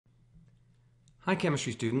Hi,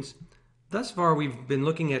 chemistry students. Thus far, we've been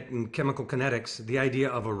looking at in chemical kinetics the idea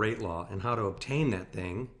of a rate law and how to obtain that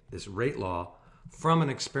thing, this rate law, from an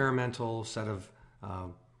experimental set of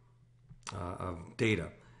data.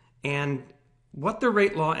 And what the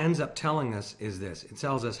rate law ends up telling us is this. It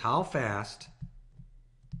tells us how fast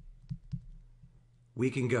we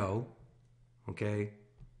can go, okay,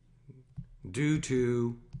 due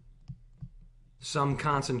to some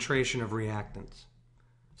concentration of reactants.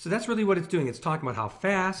 So that's really what it's doing. It's talking about how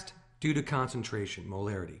fast due to concentration,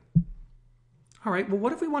 molarity. All right, well,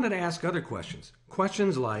 what if we wanted to ask other questions?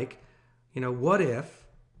 Questions like, what if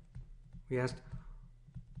we asked,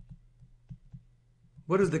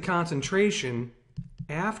 what is the concentration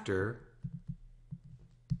after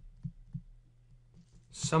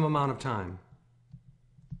some amount of time?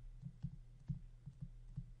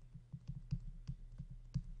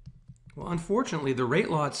 Well, unfortunately, the rate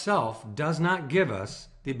law itself does not give us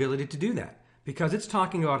the ability to do that because it's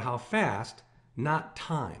talking about how fast, not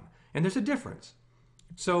time. And there's a difference.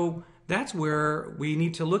 So that's where we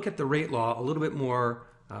need to look at the rate law a little bit more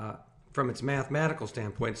from its mathematical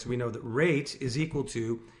standpoint, so we know that rate is equal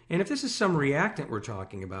to, and if this is some reactant we're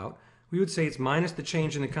talking about, we would say it's minus the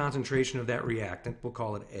change in the concentration of that reactant. We'll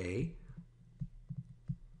call it A.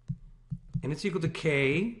 And it's equal to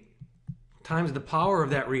K times the power of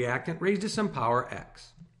that reactant raised to some power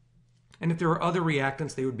x. And if there were other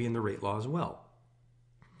reactants, they would be in the rate law as well.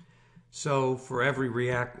 So for every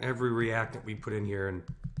reactant we put in here, and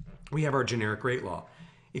we have our generic rate law.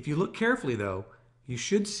 If you look carefully, though, you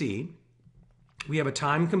should see we have a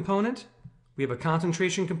time component, we have a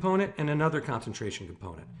concentration component, and another concentration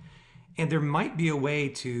component. And there might be a way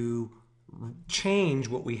to change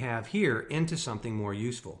what we have here into something more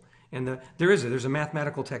useful. And there's a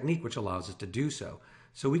mathematical technique which allows us to do so.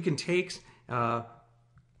 So we can take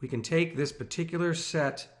this particular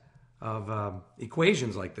set of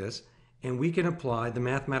equations like this, and we can apply the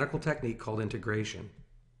mathematical technique called integration.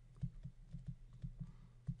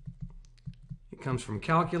 It comes from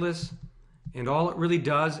calculus, and all it really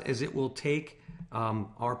does is it will take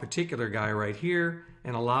our particular guy right here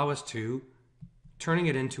and allow us to turning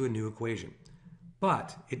it into a new equation.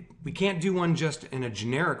 But we can't do one just in a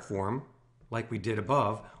generic form like we did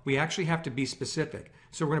above. We actually have to be specific.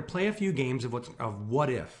 So we're going to play a few games of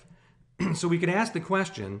what if. So we could ask the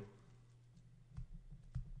question,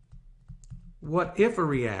 what if a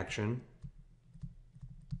reaction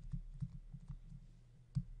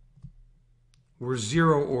were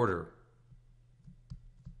zero order?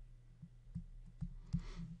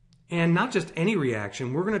 And not just any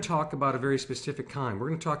reaction, we're going to talk about a very specific kind. We're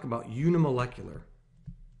going to talk about unimolecular.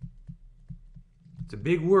 It's a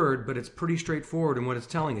big word, but it's pretty straightforward in what it's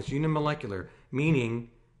telling us. Unimolecular, meaning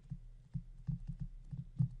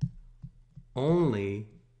only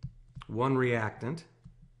one reactant.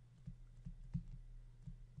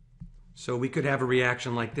 So we could have a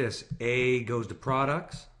reaction like this. A goes to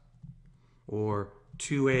products, or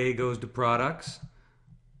 2A goes to products,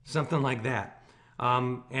 something like that.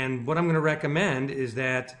 And what I'm going to recommend is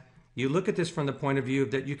that you look at this from the point of view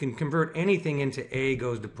that you can convert anything into A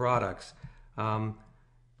goes to products.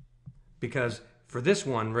 Because for this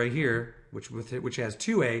one right here, which has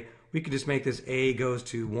 2A, we could just make this A goes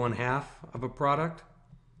to 1/2 of a product,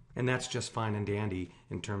 and that's just fine and dandy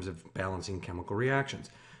in terms of balancing chemical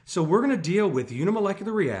reactions. So we're going to deal with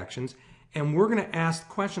unimolecular reactions, and we're going to ask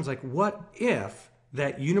questions like, what if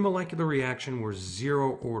that unimolecular reaction were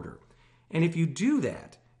zero order? And if you do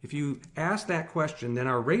that, if you ask that question, then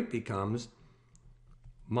our rate becomes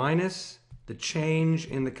minus the change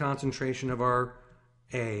in the concentration of our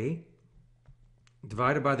A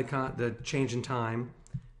divided by the change in time,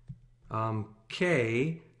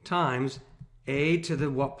 K times A to the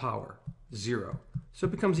what power? 0. So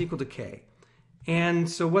it becomes equal to K. And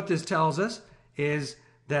so what this tells us is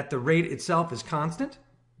that the rate itself is constant,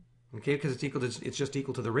 okay, because it's just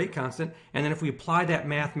equal to the rate constant. And then if we apply that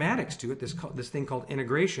mathematics to it, this thing called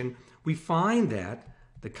integration, we find that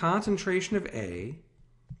the concentration of A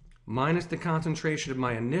minus the concentration of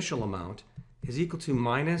my initial amount is equal to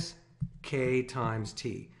minus K times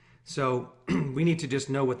T. So we need to just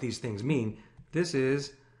know what these things mean. This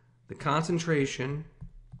is the concentration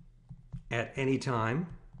at any time.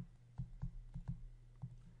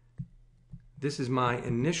 This is my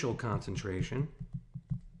initial concentration.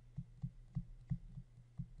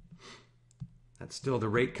 That's still the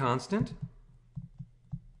rate constant.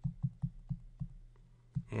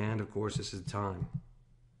 And of course, this is time.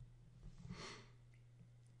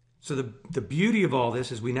 So the beauty of all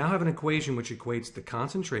this is we now have an equation which equates the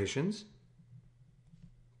concentrations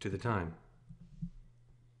to the time.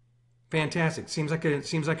 Fantastic. Seems like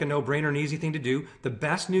a no-brainer and easy thing to do. The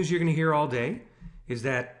best news you're going to hear all day is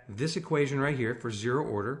that this equation right here for zero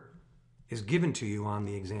order is given to you on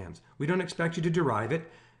the exams. We don't expect you to derive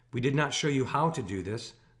it. We did not show you how to do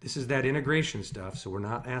this. This is that integration stuff, so we're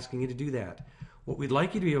not asking you to do that. What we'd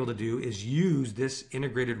like you to be able to do is use this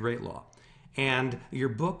integrated rate law. And your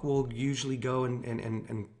book will usually go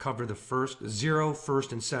and cover the zero,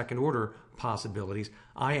 first, and second order possibilities.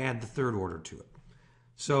 I add the third order to it.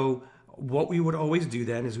 So what we would always do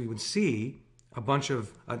then is we would see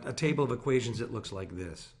a table of equations that looks like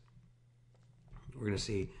this. We're going to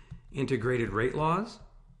see integrated rate laws,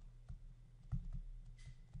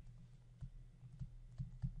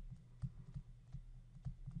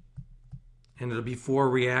 and it'll be for a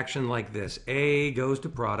reaction like this. A goes to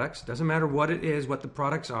products. Doesn't matter what it is, what the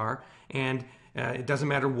products are, and it doesn't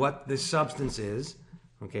matter what the substance is.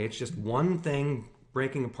 Okay, it's just one thing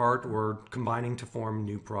breaking apart or combining to form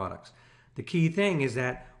new products. The key thing is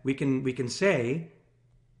that we can say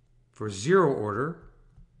for zero order,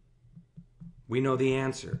 we know the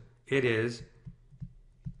answer. It is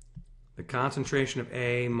the concentration of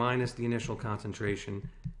A minus the initial concentration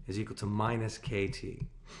is equal to minus KT.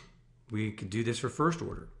 We could do this for first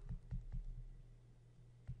order.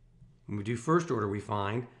 When we do first order, we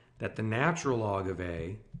find that the natural log of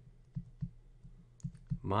A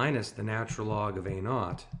minus the natural log of A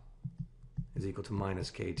naught is equal to minus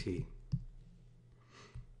KT.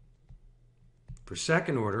 For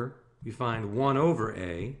second order, we find 1 over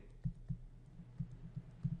A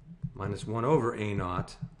minus 1 over A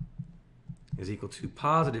naught is equal to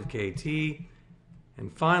positive KT.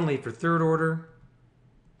 And finally, for third order,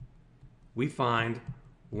 we find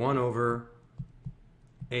 1 over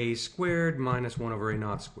A squared minus 1 over A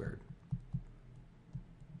naught squared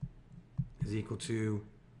is equal to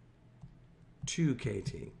 2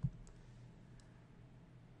 KT.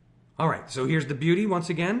 All right, so here's the beauty once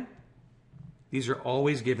again. These are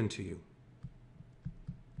always given to you.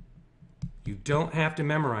 You don't have to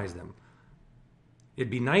memorize them. It'd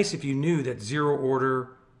be nice if you knew that zero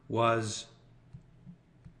order was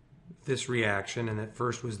this reaction and that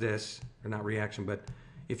first was this, or not reaction, but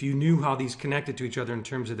if you knew how these connected to each other in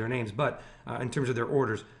terms of their names, but in terms of their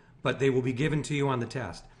orders, but they will be given to you on the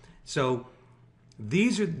test. So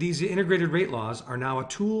these integrated rate laws are now a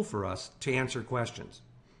tool for us to answer questions.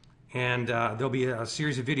 And there'll be a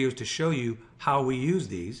series of videos to show you how we use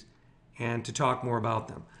these and to talk more about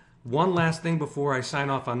them. One last thing before I sign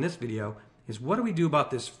off on this video is what do we do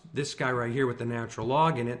about this guy right here with the natural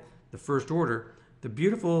log in it, the first order. The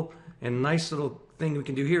beautiful and nice little thing we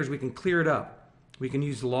can do here is we can clear it up. We can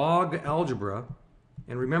use log algebra,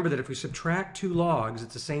 and remember that if we subtract two logs,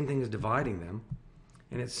 it's the same thing as dividing them,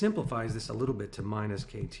 and it simplifies this a little bit to minus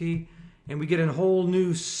KT, and we get a whole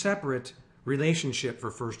new separate relationship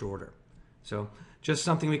for first order. So just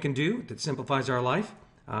something we can do that simplifies our life.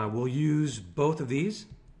 We'll use both of these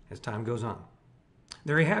as time goes on.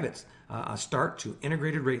 There you have it, a start to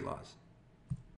integrated rate laws.